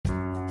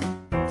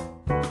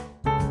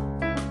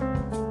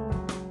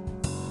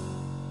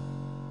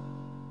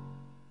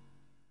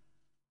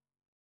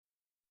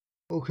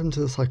Welcome to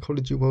the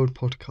Psychology World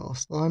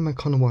podcast. I'm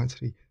Connor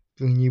Whiteley,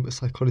 bringing you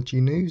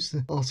psychology news,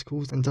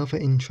 articles, and other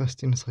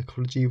interesting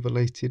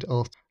psychology-related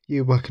articles.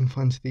 Where you can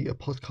find the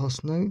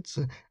podcast notes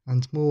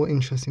and more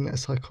interesting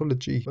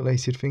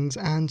psychology-related things,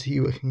 and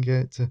you can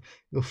get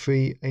your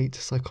free 8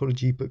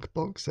 psychology book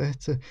box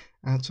set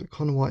at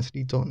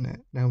connorwhiteley.net.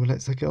 Now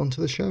let's get on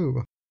to the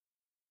show.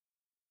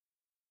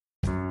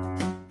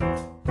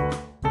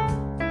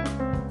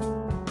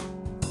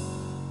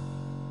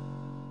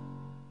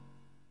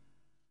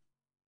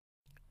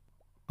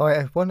 Hi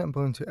everyone, and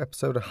welcome to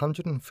episode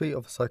 103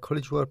 of the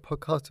Psychology World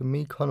podcast with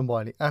me, Connor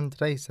Wiley, and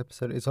today's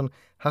episode is on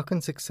how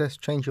can success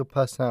change your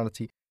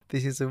personality.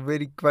 This is a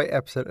really great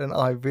episode and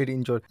I really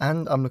enjoyed it,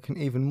 and I'm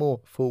looking even more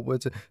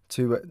forward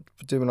to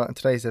doing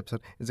today's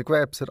episode. It's a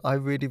great episode. I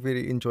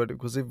really enjoyed it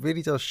because it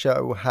really does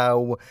show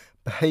how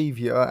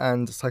behaviour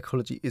and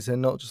psychology is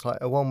not just like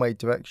a one-way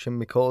direction,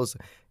 because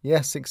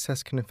yes,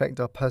 success can affect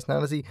our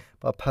personality,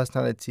 but our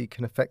personality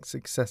can affect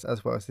success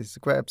as well. So this is a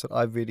great episode.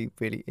 I really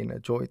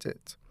enjoyed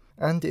it.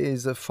 And it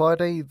is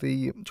Friday,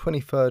 the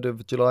 23rd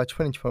of July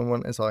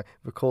 2021 as I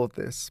record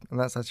this. And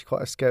that's actually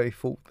quite a scary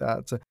thought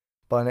that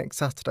by next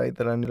Saturday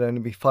there'll only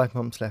be 5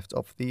 months left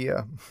of the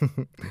year.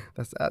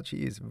 That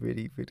actually is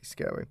really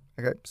scary.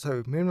 Okay,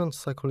 so moving on to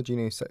psychology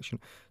news section.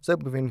 So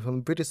we're reading from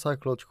the British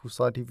Psychological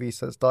Society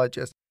Research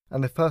Digest.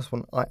 And the first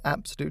one I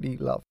absolutely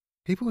love.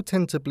 People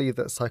tend to believe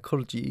that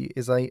psychology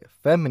is a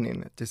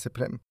feminine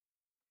discipline.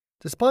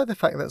 Despite the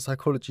fact that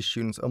psychology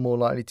students are more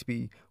likely to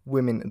be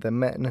women than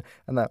men,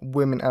 and that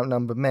women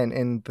outnumber men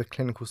in the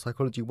clinical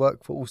psychology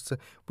workforce,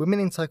 women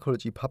in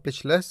psychology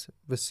publish less,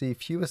 receive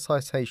fewer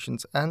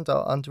citations, and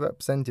are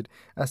underrepresented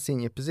as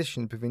senior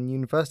positions within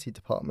university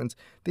departments.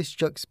 This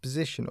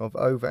juxtaposition of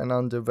over and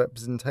under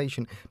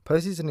representation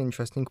poses an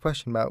interesting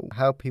question about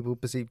how people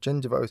perceive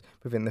gender roles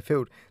within the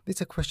field.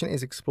 This question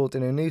is explored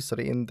in a new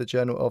study in the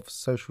Journal of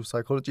Social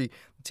Psychology.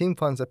 The team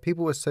finds that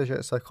people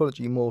associate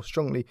psychology more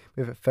strongly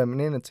with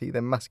femininity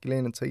than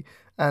masculinity,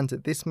 and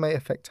this may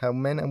affect how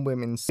men and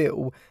women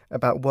feel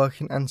about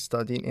working and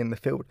studying in the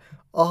field.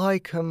 I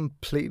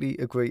completely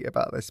agree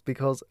about this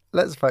because,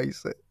 let's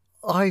face it,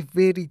 I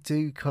really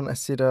do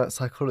consider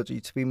psychology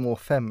to be more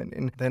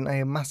feminine than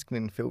a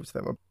masculine field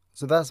there.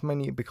 So that's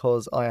mainly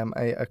because I am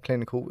a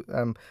clinical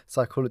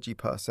psychology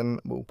person,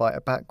 by a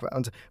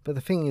background. But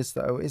the thing is,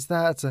 though, is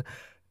that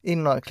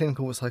in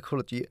clinical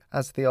psychology,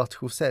 as the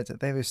article said,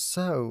 there is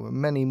so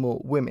many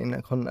more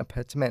women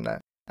compared to men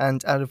now.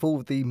 And out of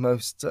all the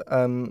most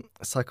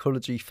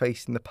psychology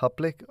facing the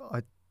public,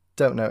 I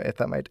don't know if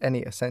that made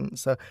any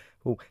sense there.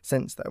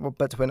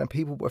 But when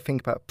people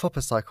think about proper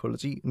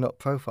psychology, not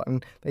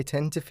profiling, they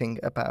tend to think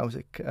about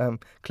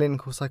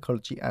clinical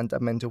psychology and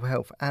mental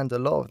health, and a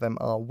lot of them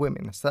are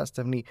women. So that's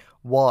definitely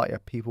why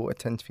people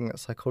tend to think that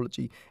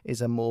psychology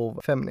is a more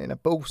feminine.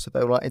 But also,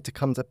 though, it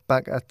comes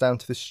back down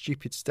to the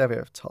stupid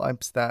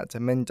stereotypes that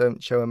men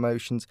don't show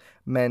emotions,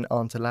 men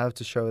aren't allowed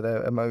to show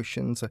their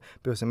emotions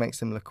because it makes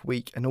them look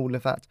weak, and all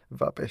of that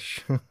rubbish.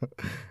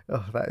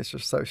 Oh, that is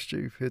just so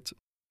stupid.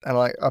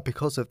 And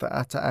because of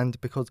that, and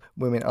because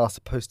women are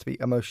supposed to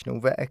be emotional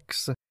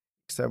wrecks,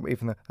 so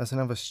even though that's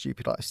another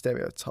stupid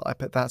stereotype,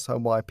 but that's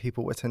why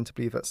people tend to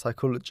believe that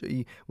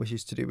psychology, which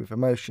is to do with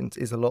emotions,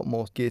 is a lot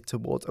more geared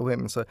towards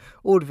women. So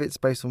all of it's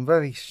based on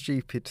very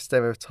stupid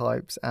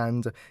stereotypes,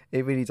 and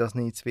it really does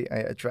need to be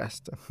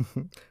addressed.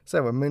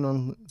 So moving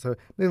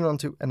on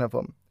to another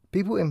one.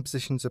 People in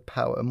positions of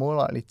power are more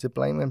likely to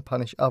blame and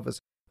punish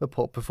others for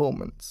poor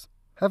performance.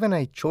 Having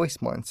a choice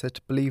mindset,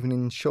 believing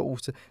in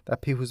short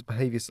that people's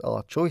behaviours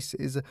are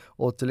choices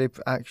or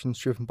deliberate actions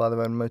driven by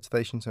their own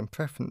motivations and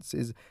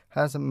preferences,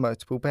 has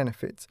multiple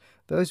benefits.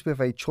 Those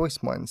with a choice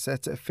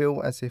mindset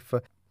feel as if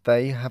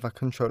they have a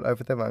control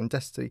over their own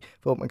destiny,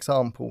 for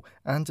example,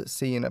 and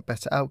seeing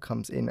better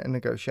outcomes in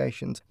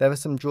negotiations. There are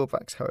some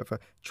drawbacks, however.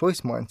 Choice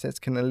mindsets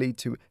can lead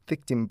to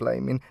victim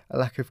blaming, a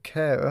lack of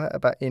care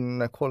about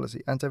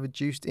inequality, and a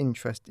reduced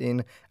interest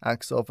in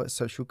acts of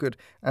social good.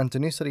 And a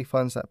new study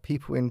finds that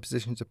people in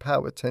positions of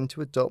power tend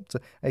to adopt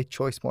a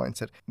choice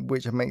mindset,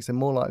 which makes them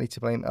more likely to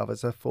blame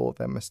others for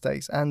their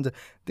mistakes. And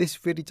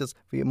this really does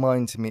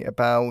remind me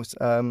about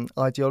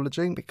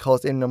ideology,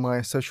 because in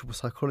my social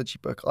psychology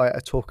book I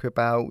talk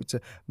about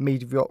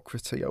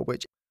mediocrity,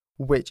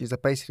 which is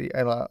basically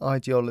an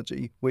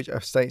ideology which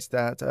states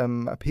that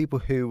people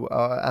who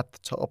are at the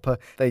top,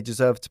 they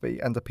deserve to be,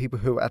 and the people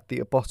who are at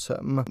the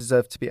bottom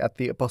deserve to be at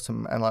the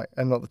bottom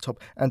and not the top.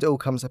 And it all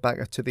comes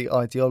back to the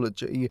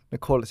ideology.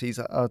 Inequalities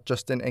are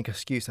just an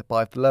excuse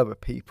by the lower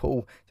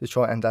people to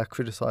try and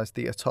criticise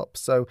the top.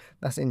 So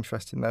that's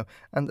interesting, though.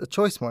 And the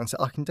choice mindset,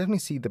 I can definitely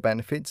see the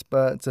benefits,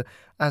 but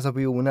as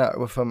we all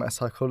know from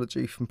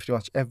psychology, from pretty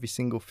much every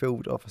single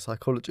field of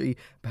psychology,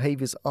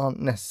 behaviours aren't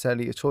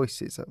necessarily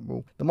choices.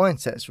 Well, the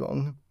mindset's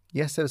wrong.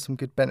 Yes, there are some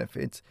good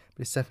benefits,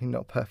 but it's definitely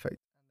not perfect.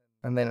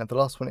 And then the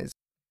last one is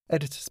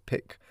editor's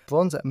pick.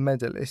 Bronze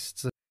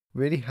medalists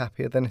really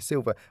happier than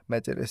silver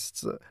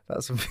medalists.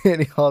 That's a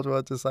really hard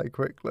word to say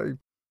quickly.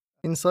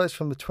 Insights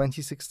from the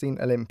 2016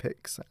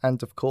 Olympics,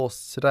 and of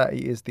course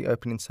today is the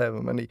opening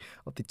ceremony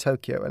of the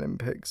Tokyo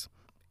Olympics.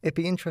 It'd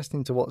be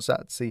interesting to watch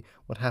that to see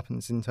what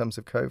happens in terms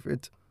of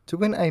COVID. To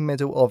win a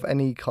medal of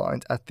any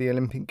kind at the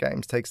Olympic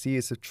Games takes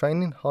years of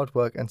training, hard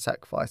work and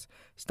sacrifice.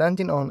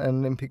 Standing on an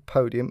Olympic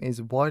podium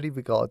is widely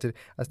regarded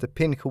as the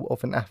pinnacle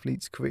of an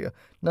athlete's career.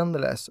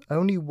 Nonetheless,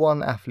 only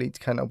one athlete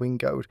can win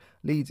gold,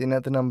 leading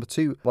at the number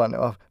 2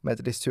 runner-up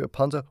medalist to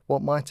ponder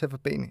what might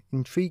have been.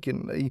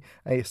 Intriguingly,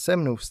 a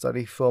seminal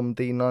study from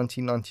the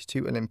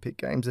 1992 Olympic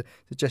Games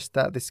suggests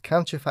that this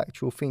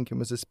counterfactual thinking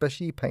was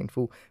especially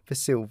painful for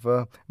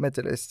silver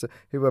medalists,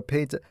 who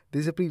appeared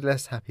visibly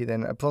less happy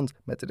than a bronze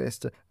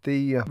medalist.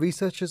 The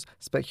researchers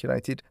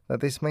speculated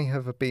that this may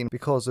have been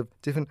because of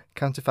different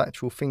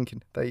counterfactual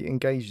thinking they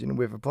engaged in,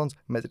 with bronze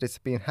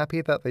medalists being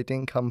happy that they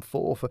didn't come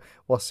fourth,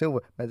 while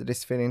silver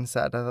medalists feeling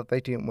sad that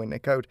they didn't win a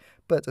gold.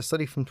 But a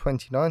study from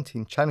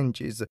 2019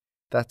 challenges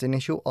that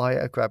initial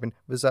eye-grabbing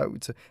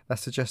result that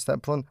suggests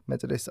that bronze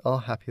medalists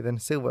are happier than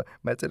silver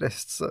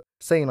medalists.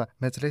 Saying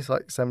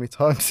medalists so many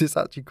times is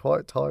actually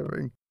quite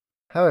tiring.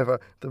 However,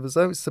 the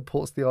result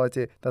supports the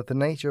idea that the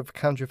nature of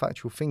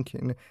counterfactual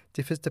thinking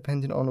differs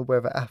depending on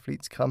whether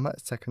athletes come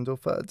at second or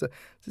third.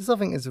 This, I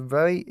think, is a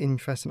very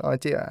interesting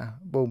idea.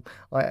 And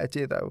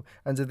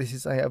this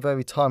is a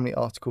very timely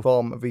article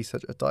from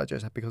Research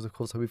Digest, because of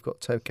course we've got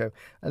Tokyo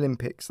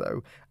Olympics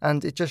though,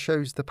 and it just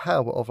shows the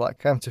power of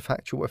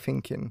counterfactual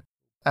thinking.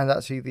 And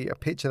actually, the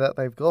picture that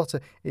they've got,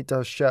 it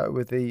does show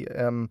with the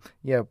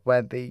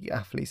where the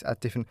athletes at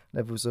different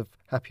levels of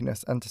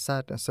happiness and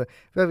sadness. So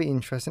very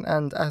interesting.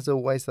 And as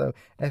always, though,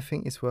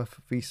 everything is worth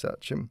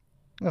researching.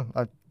 Oh,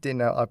 I didn't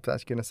know I was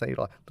actually going to say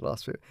the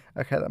last bit.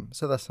 Okay then.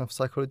 So that's enough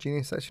psychology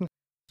news section.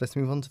 Let's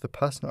move on to the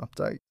personal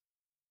update.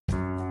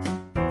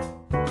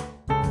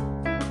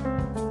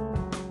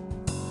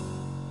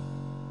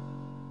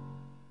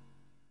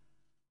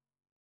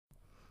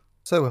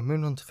 So we're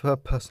moving on to the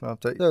personal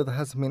update. So there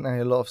hasn't been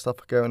a lot of stuff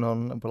going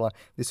on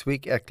this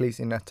week, at least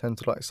in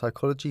terms of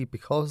psychology,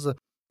 because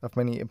I've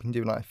mainly been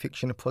doing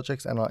fiction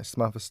projects and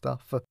some other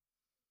stuff.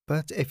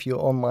 But if you're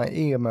on my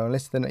email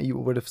list, then you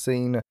would have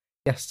seen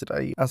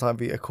yesterday, as I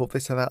record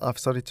this, that I've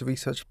started to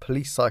research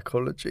police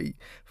psychology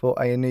for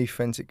a new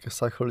forensic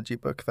psychology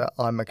book that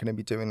I'm going to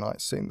be doing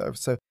soon though.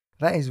 So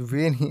that is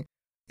really,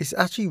 it's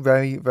actually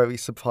very, very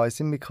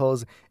surprising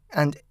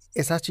and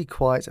it's actually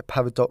quite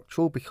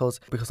paradoxical because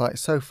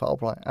so far,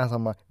 as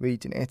I'm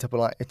reading it,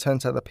 it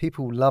turns out that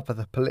people love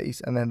the police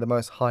and they're the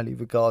most highly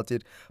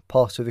regarded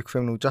part of the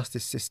criminal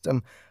justice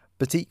system.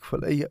 But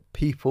equally,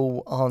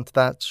 people aren't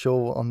that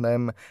sure on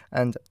them,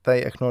 and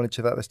they acknowledge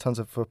that there's tons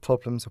of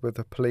problems with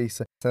the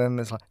police. And then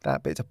there's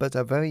that bit. But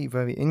very,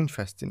 very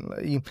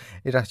interestingly,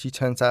 it actually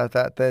turns out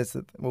that there's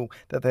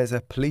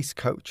a police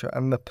culture,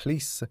 and the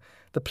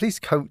police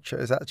culture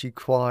is actually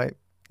quite.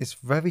 It's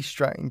very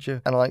strange,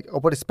 and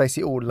what it's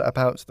basically all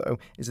about though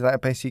is that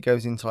it basically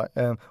goes into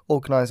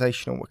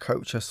organisational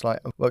coaches,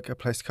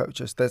 workplace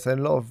coaches. There's a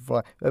lot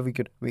of very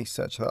good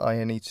research that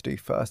I need to do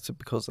first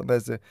because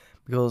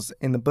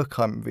in the book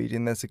I'm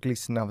reading there's at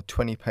least another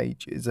 20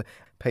 pages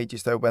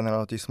though, when then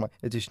I'll do some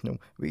additional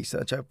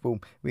research,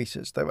 but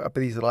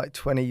these are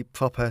 20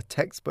 proper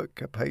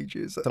textbook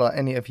pages. So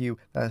any of you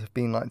that have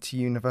been to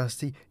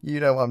university, you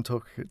know what I'm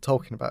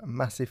talking about,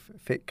 massive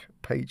thick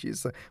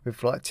pages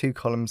with 2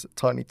 columns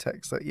tiny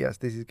text. So yes,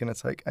 this is going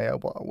to take a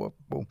while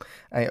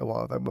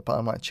though, but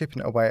I'm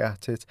chipping away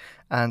at it,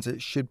 and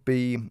it should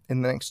be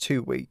in the next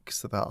 2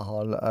 weeks that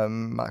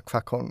I'll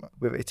crack on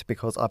with it,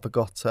 because I've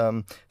got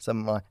some of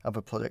my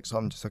other projects, so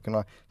I'm just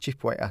going to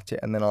chip away at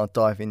it and then I'll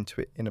dive into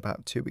it in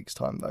about 2 weeks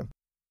time though.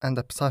 And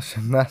aside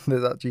from that,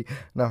 there's actually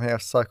nothing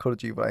else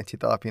psychology related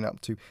that I've been up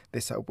to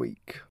this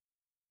week.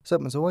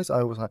 So as always,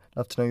 I always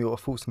love to know your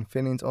thoughts and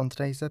feelings on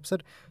today's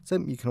episode. So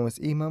you can always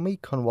email me,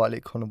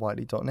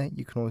 connorwhiteley@connorwhiteley.net.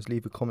 You can always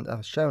leave a comment at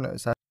the show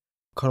notes at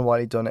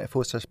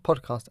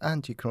connorwhiteley.net/podcast,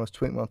 and you can always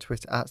tweet me on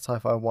Twitter at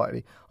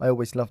sci-fi-whiteley. I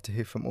always love to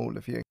hear from all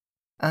of you.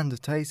 And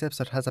today's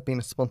episode has been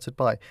sponsored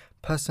by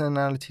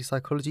Personality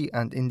Psychology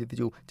and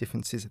Individual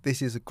Differences.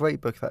 This is a great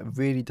book that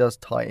really does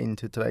tie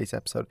into today's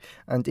episode.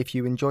 And if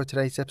you enjoyed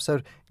today's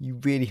episode,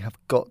 you really have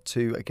got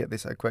to get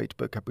this a great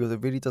book, because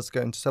it really does go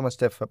into so much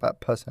depth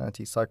about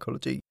personality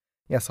psychology.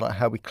 Yes,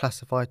 how we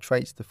classify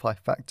traits, the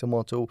 5-factor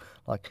model,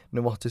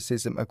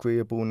 neuroticism,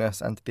 agreeableness,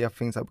 and the other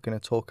things that we're going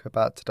to talk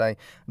about today.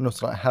 And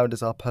also how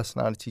does our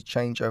personality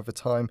change over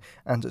time,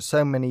 and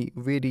so many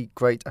really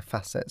great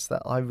facets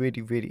that I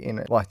really, really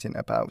writing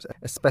about,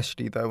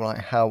 especially though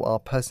how our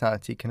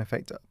personality can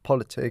affect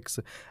politics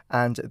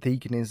and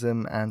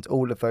veganism and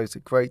all of those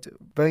great,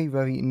 very,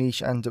 very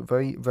niche and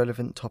very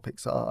relevant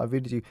topics. I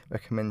really do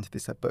recommend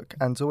this book,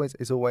 and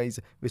it's always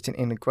written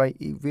in a great,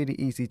 really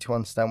easy to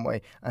understand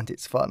way, and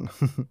it's fun.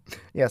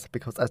 Yes,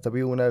 because as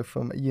we all know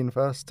from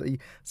university,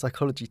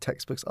 psychology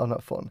textbooks are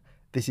not fun.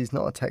 This is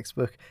not a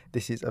textbook.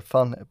 This is a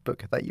fun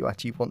book that you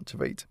actually want to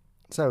read.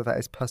 So that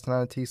is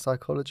Personality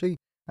Psychology.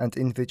 and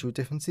individual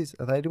differences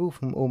available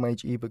from all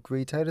major ebook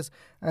retailers,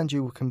 and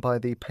you can buy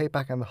the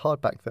paperback and the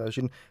hardback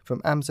version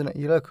from Amazon at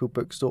your local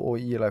bookstore or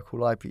your local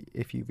library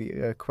if you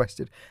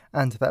requested.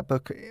 And that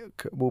book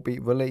will be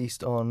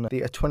released on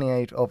the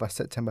 28th of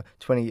September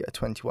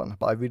 2021,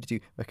 but I really do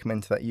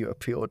recommend that you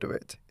pre-order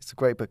it. It's a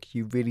great book,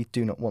 you really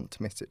do not want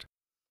to miss it.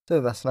 So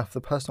that's enough for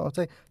the personal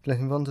update. Let's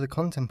move on to the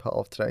content part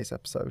of today's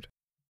episode.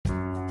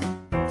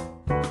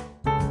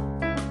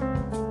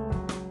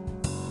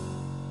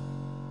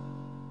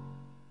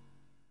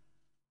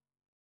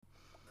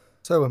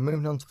 So we're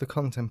moving on to the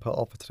content part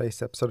of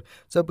today's episode.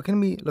 So we're going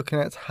to be looking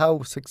at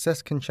how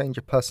success can change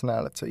your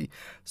personality.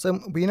 So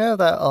we know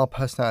that our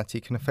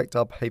personality can affect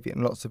our behaviour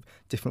in lots of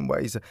different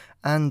ways.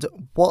 And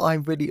what I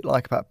really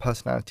like about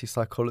personality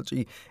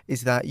psychology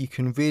is that you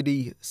can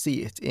really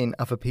see it in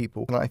other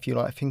people. Like if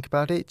you think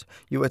about it,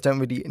 you don't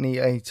really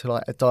need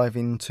to dive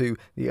into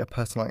the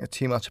person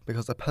too much,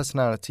 because the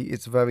personality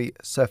is very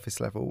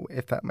surface level,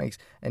 if that makes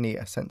any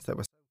sense there.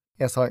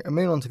 Yes, I'm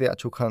moving on to the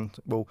actual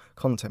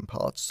content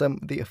part. So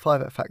the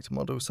 5-factor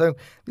model. So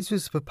this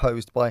was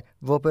proposed by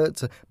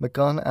Robert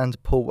McGunn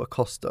and Paul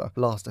Acosta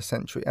last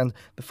century. And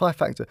the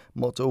 5-factor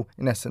model,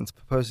 in essence,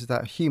 proposes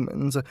that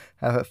humans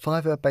have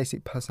 5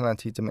 basic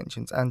personality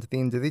dimensions, and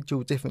the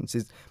individual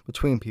differences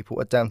between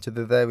people are down to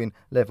the varying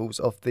levels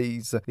of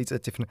these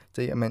different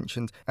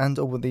dimensions, and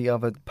all the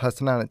other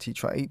personality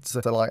traits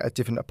are a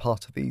different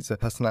part of these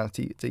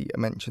personality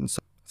dimensions.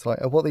 So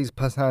what these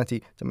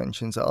personality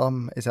dimensions are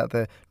is that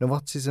they're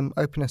neuroticism,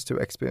 openness to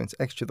experience,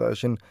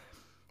 extroversion,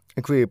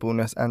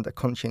 agreeableness, and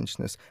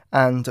conscientiousness.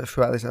 And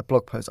throughout this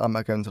blog post, I'm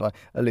going to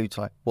allude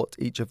to what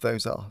each of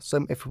those are.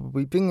 So if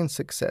we bring in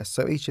success,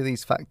 so each of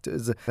these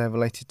factors, they're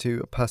related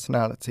to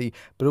personality,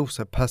 but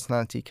also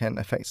personality can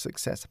affect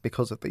success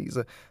because of these.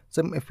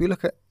 So if we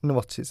look at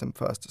neuroticism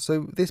first,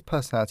 so this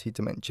personality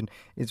dimension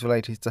is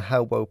related to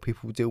how well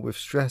people deal with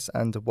stress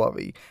and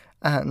worry,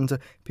 and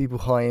people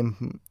high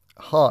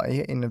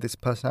in this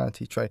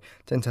personality trait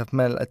tend to have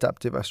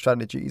maladaptive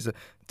strategies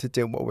to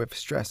deal with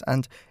stress.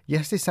 And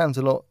yes, this sounds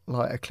a lot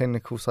like a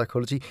clinical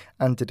psychology,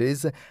 and it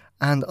is.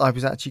 And I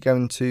was actually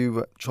going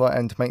to try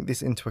and make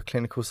this into a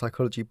clinical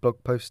psychology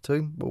blog post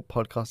too, or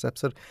podcast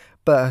episode,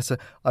 but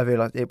I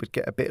realised it would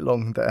get a bit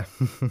long there.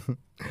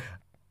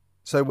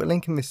 So we're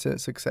linking this to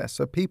success.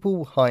 So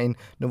people high in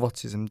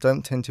neuroticism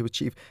don't tend to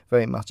achieve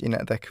very much in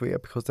their career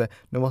because their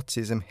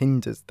neuroticism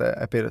hinders their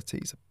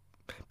abilities.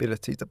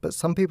 But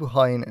some people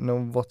high in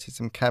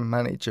neuroticism can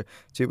manage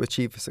to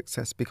achieve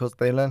success because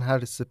they learn how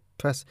to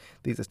suppress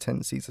these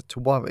tendencies to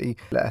worry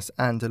less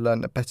and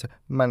learn better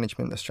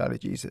management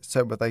strategies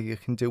so that they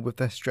can deal with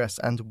their stress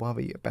and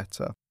worry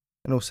better.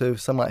 And also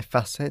some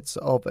facets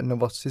of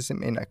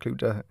neuroticism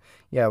include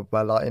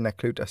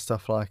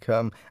stuff like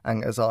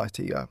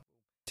anxiety.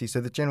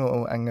 So the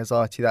general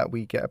anxiety that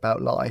we get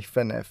about life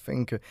and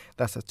everything,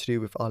 that's to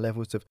do with our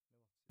levels of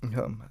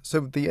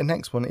So the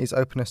next one is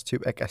openness to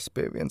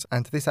experience,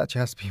 and this actually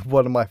has to be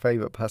one of my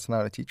favourite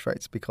personality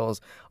traits because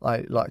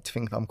I like to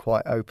think I'm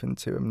quite open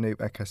to new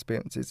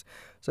experiences.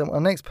 So our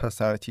next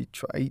personality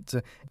trait,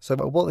 so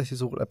what this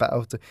is all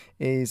about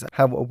is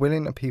how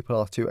willing people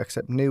are to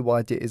accept new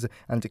ideas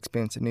and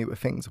experience new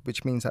things,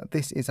 which means that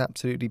this is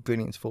absolutely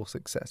brilliant for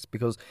success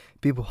because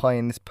people high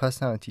in this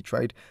personality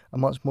trait are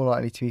much more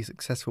likely to be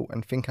successful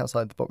and think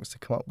outside the box to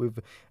come up with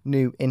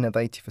new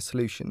innovative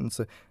solutions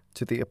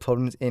to the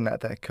problems in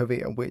their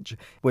career, which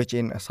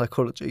in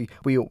psychology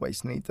we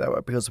always need though,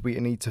 because we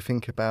need to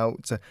think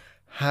about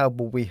how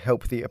will we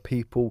help the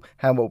people,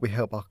 how will we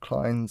help our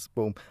clients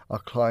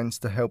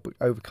to help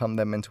overcome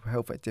their mental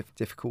health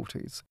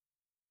difficulties.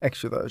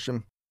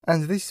 Extroversion.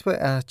 And this is where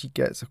it actually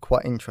gets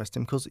quite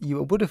interesting because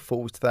you would have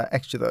thought that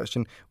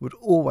extroversion would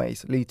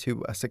always lead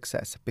to a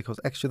success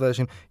because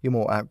extroversion, you're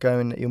more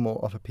outgoing, you're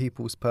more of a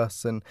people's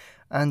person.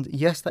 And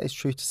yes, that is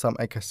true to some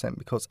extent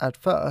because at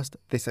first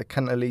this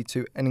can lead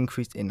to an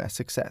increase in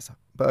success.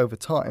 But over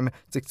time,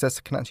 success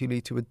can actually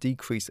lead to a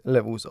decreased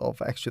levels of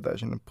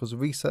extroversion because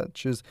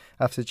researchers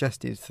have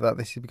suggested that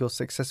this is because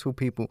successful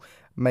people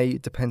may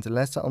depend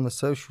less on the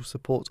social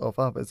support of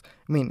others,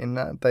 meaning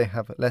that they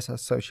have less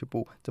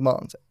sociable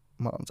demands,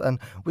 and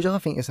which I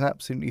think is an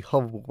absolutely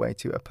horrible way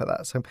to put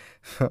that. So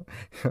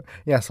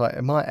yes,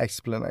 my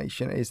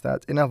explanation is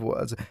that, in other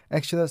words,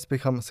 extroverts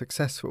become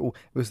successful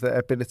with their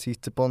ability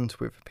to bond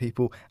with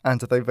people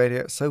and they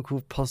radiate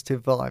so-called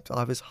positive vibes.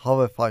 I was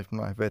horrified when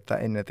I read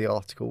that in the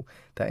article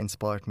that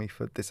inspired me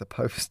for this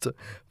post.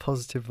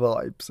 Positive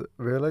vibes,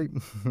 really?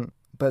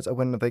 But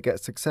when they get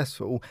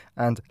successful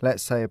and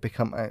let's say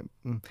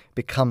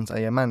becomes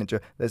a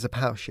manager, there's a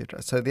power shift.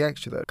 So the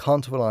extrovert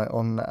can't rely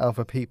on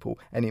other people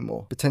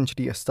anymore,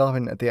 potentially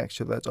starving the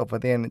extrovert of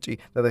the energy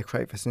that they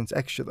crave, since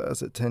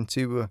extroverts tend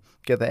to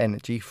get their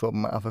energy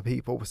from other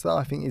people. So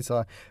I think it's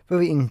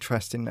very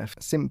interesting,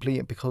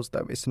 simply because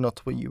it's not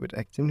what you would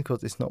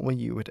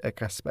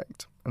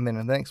expect. And then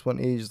the next one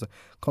is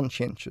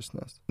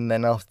conscientiousness. And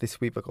then after this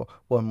we've got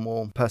one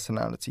more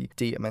personality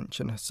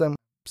dimension.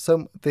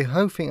 So the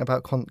whole thing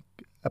about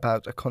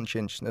about a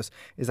conscientiousness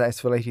is that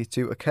it's related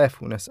to a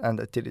carefulness and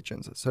a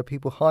diligence. So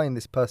people high in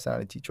this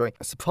personality trait,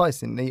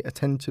 surprisingly,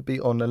 tend to be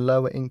on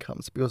lower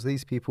incomes because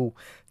these people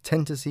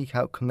tend to seek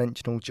out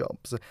conventional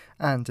jobs,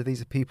 and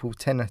these people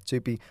tend to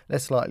be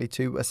less likely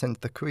to ascend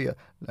the career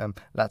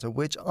ladder,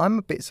 which I'm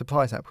a bit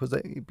surprised at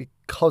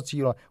because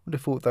you would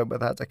have thought though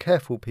that a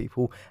careful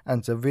people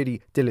and a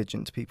really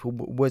diligent people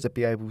would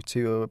be able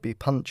to be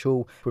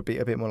punctual, would be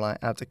a bit more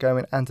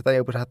outgoing, and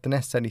they would have the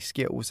necessary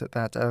skills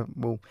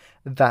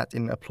that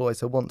in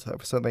employers want,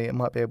 so they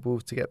might be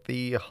able to get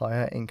the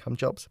higher income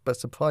jobs. But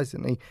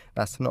surprisingly,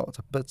 that's not.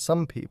 But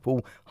some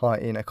people high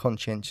in a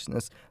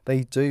conscientiousness,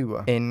 they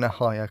do in a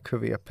higher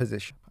career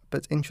position.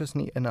 But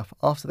interestingly enough,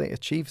 after they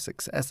achieve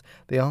success,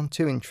 they aren't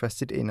too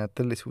interested in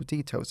the little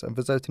details, and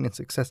resulting in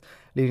success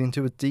leading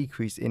to a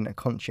decrease in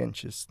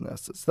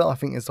conscientiousness. So that I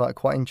think is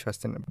quite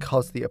interesting,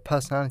 because the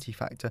personality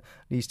factor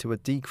leads to a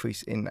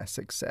decrease in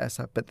success,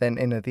 but then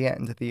in the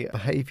end, the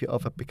behaviour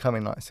of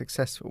becoming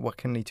successful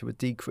can lead to a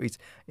decrease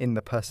in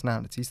the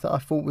personality. So that I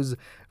thought was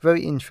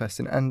very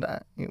interesting, and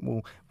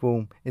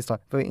it's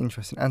very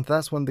interesting. And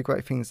that's one of the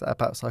great things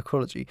about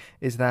psychology,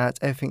 is that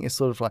everything is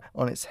sort of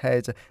on its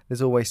head.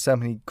 There's always so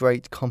many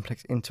great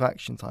complex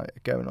interactions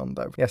going on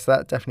though. Yes,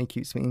 that definitely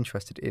keeps me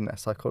interested in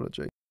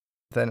psychology.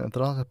 Then the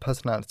last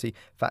personality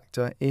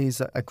factor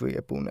is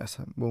agreeableness.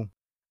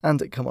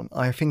 And come on,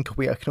 I think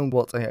we can all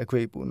what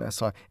agreeableness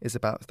is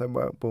about,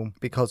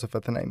 because of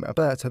the name.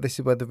 But this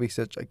is where the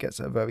research gets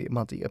very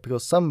muddy,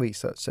 because some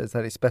research says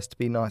that it's best to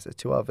be nicer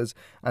to others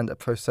and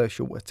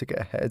pro-social to get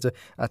ahead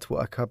at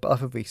work, but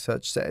other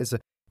research says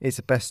it's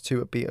best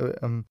to be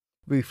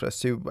ruthless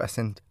to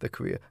ascend the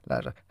career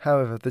ladder.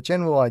 However, the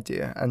general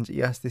idea, and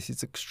yes, this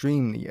is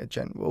extremely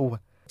general,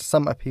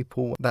 some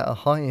people that are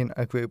high in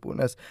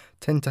agreeableness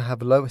tend to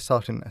have lower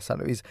starting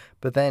salaries,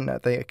 but then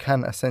they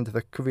can ascend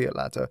the career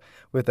ladder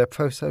with their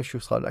pro-social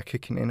side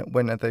kicking in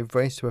when they've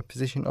raised to a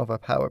position of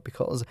power,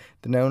 because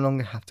they no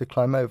longer have to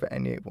climb over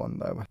anyone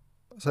though.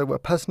 So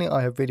personally,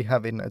 I really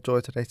have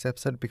enjoyed today's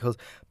episode, because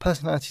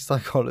personality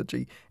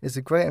psychology is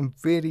a great and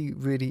really,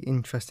 really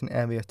interesting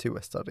area to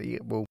study.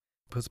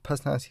 Because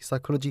personality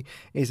psychology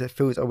is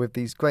filled with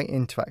these great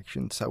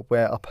interactions,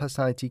 where our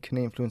personality can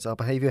influence our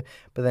behaviour,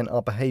 but then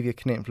our behaviour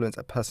can influence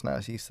our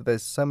personality. So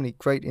there's so many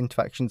great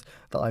interactions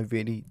that I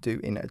really do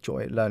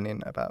enjoy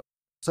learning about.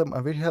 So I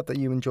really hope that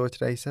you enjoyed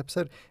today's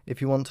episode.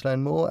 If you want to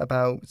learn more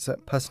about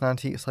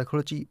personality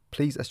psychology,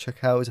 please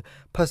check out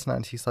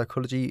Personality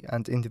Psychology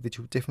and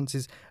Individual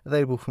Differences,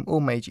 available from all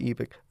major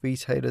ebook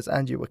retailers,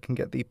 and you can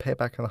get the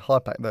paperback and the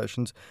hardback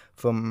versions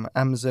from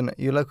Amazon,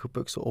 your local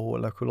bookstore or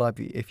local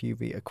library if you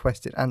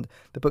request it. And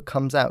the book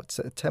comes out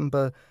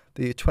September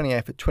the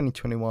 28th,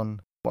 2021.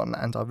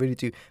 And I really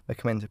do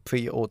recommend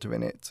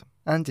pre-ordering it.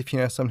 And if you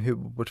know someone who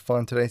would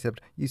find today's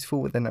episode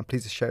useful, then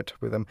please share it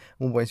with them.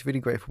 I'm always really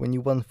grateful when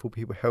you wonderful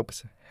people help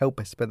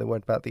us spread the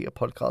word about the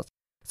podcast.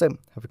 So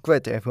have a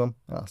great day, everyone,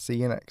 and I'll see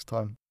you next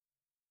time.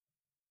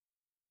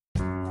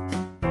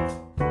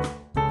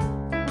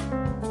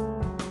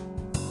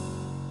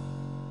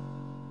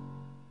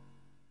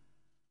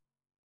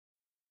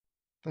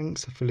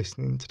 Thanks for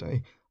listening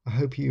today. I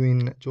hope you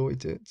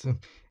enjoyed it.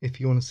 If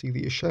you want to see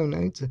the show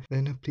notes,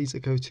 then please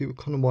go to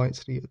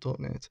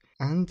connorwhiteley.net.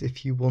 And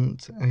if you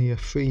want a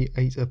free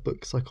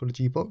 8-book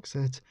psychology box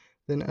set,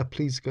 then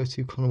please go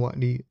to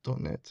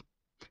connorwhiteley.net.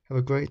 Have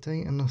a great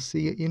day, and I'll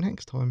see you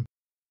next time.